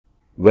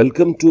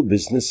Welcome to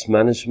Business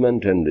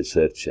Management and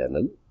Research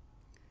channel.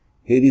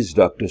 Here is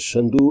Dr.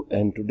 Sandhu,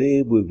 and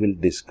today we will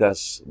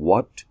discuss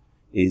what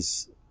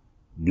is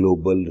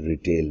global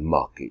retail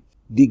market.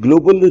 The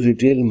global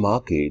retail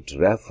market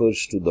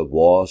refers to the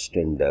vast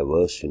and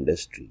diverse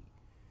industry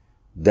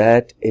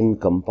that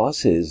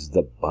encompasses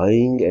the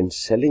buying and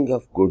selling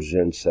of goods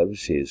and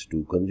services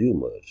to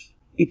consumers.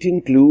 It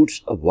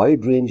includes a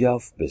wide range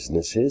of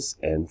businesses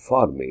and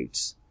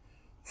formats,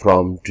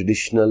 from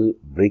traditional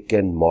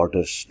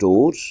brick-and-mortar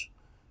stores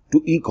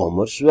to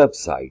e-commerce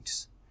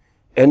websites,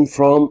 and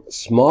from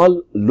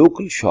small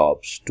local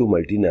shops to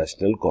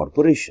multinational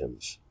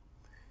corporations.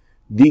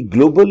 The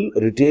global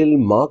retail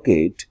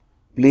market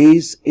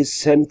plays a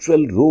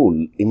central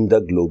role in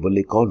the global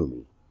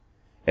economy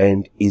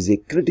and is a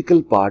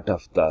critical part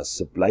of the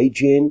supply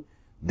chain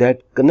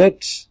that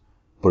connects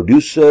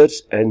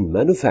producers and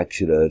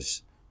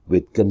manufacturers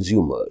with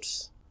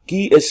consumers.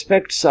 Key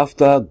aspects of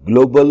the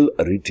global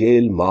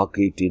retail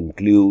market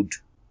include: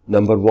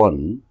 number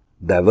 1,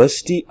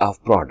 diversity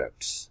of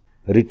products.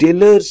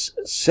 Retailers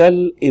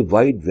sell a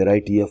wide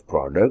variety of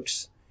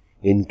products,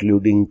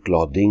 including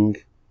clothing,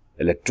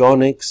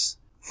 electronics,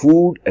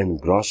 food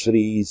and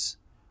groceries,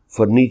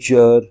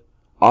 furniture,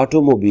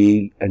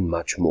 automobile, and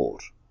much more.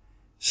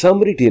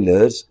 Some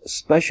retailers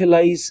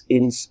specialize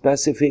in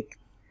specific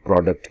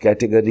product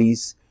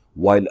categories,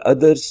 while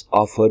others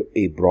offer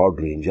a broad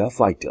range of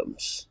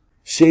items.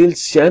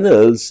 Sales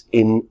channels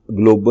in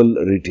global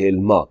retail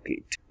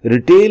market.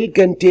 Retail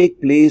can take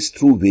place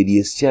through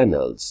various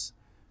channels,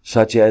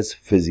 such as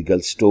physical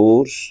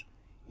stores,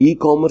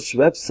 e-commerce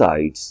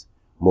websites,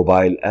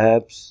 mobile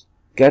apps,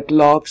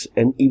 catalogs,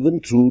 and even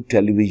through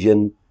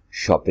television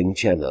shopping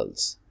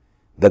channels.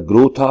 The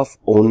growth of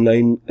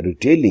online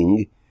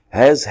retailing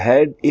has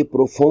had a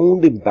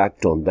profound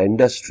impact on the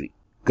industry.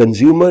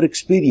 Consumer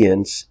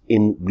experience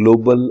in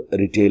global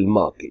retail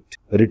market.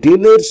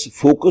 Retailers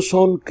focus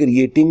on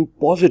creating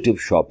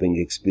positive shopping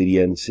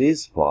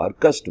experiences for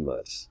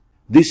customers.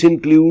 This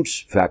includes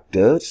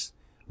factors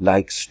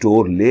like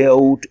store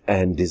layout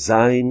and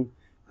design,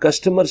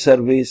 customer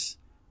service,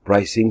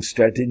 pricing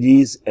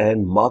strategies,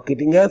 and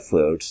marketing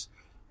efforts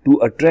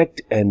to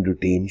attract and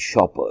retain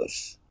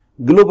shoppers.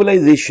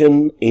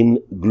 Globalization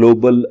in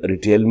global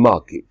retail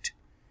market.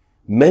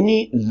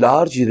 Many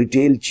large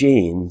retail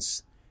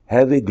chains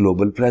have a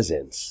global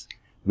presence,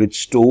 with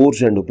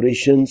stores and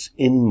operations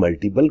in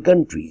multiple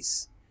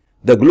countries.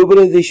 The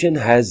globalization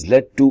has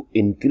led to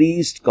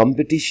increased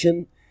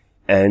competition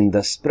and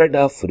the spread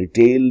of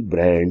retail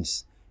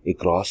brands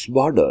across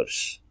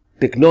borders.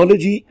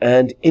 Technology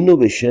and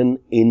innovation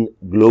in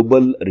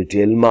global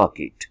retail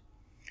market.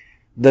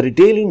 The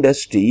retail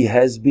industry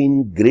has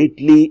been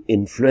greatly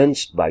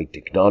influenced by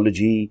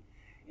technology,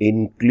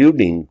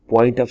 including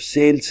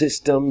point-of-sale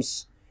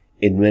systems,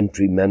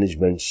 inventory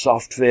management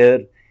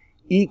software,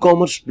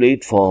 e-commerce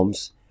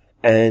platforms,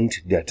 and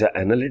data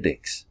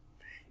analytics.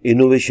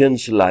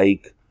 Innovations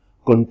like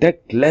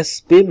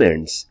contactless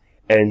payments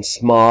and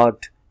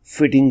smart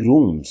fitting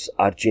rooms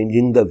are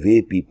changing the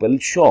way people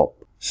shop.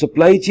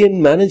 Supply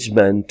chain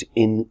management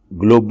in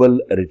global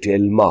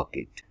retail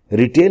market.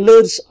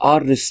 Retailers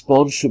are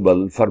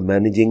responsible for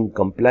managing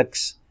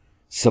complex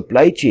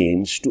supply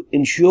chains to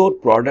ensure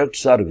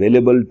products are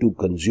available to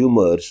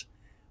consumers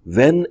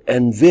when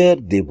and where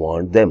they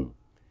want them.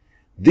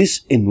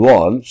 This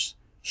involves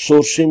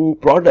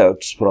sourcing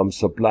products from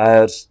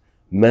suppliers,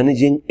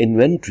 managing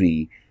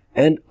inventory,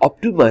 and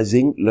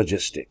optimizing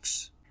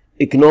logistics.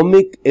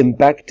 Economic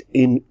impact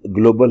in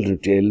global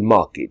retail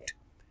market.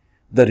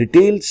 The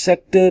retail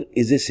sector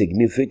is a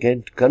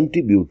significant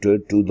contributor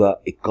to the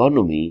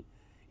economy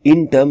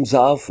in terms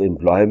of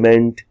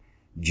employment,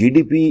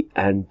 GDP,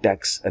 and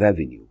tax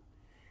revenue.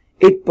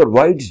 It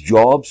provides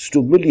jobs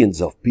to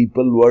millions of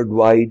people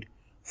worldwide,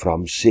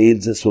 from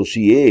sales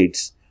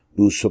associates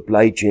to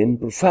supply chain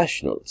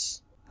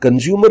professionals.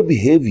 Consumer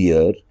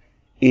behavior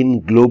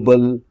in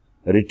global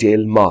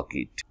retail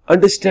market.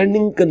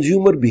 Understanding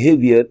consumer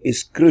behavior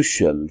is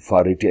crucial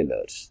for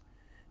retailers.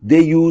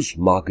 They use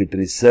market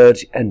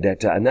research and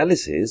data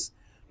analysis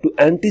to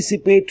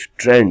anticipate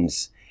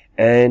trends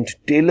and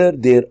tailor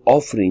their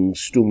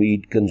offerings to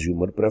meet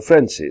consumer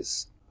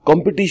preferences.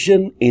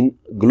 Competition in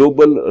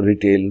global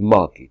retail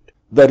market.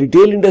 The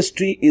retail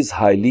industry is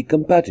highly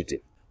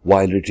competitive,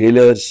 while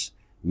retailers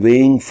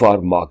weighing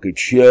for market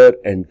share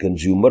and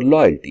consumer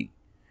loyalty.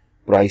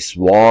 Price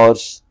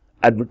wars,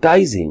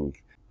 advertising,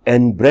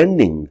 and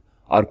branding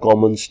are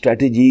common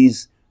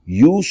strategies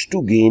used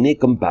to gain a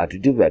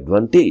competitive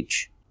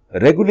advantage.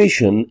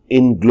 Regulation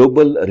in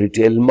global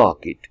retail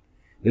market.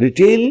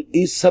 Retail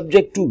is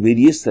subject to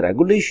various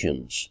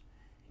regulations,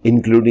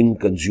 including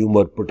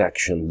consumer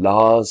protection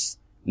laws,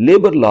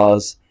 labor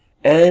laws,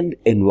 and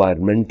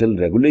environmental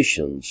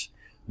regulations,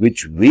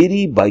 which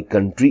vary by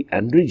country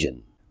and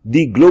region.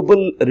 The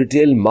global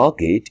retail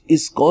market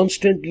is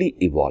constantly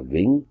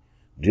evolving,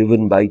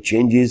 driven by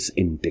changes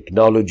in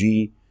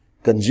technology,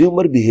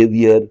 consumer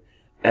behavior,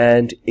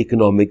 and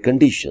economic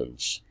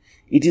conditions.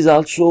 It is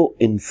also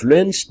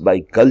influenced by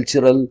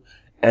cultural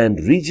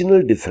and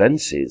regional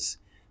differences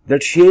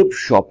that shape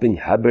shopping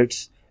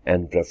habits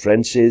and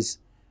preferences.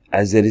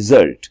 As a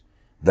result,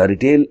 the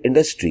retail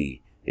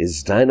industry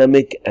is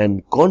dynamic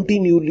and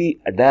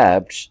continually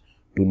adapts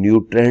to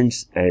new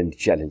trends and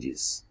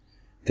challenges.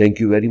 Thank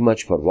you very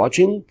much for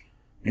watching.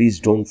 Please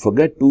don't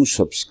forget to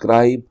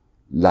subscribe,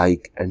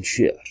 like and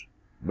share.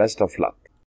 Best of luck.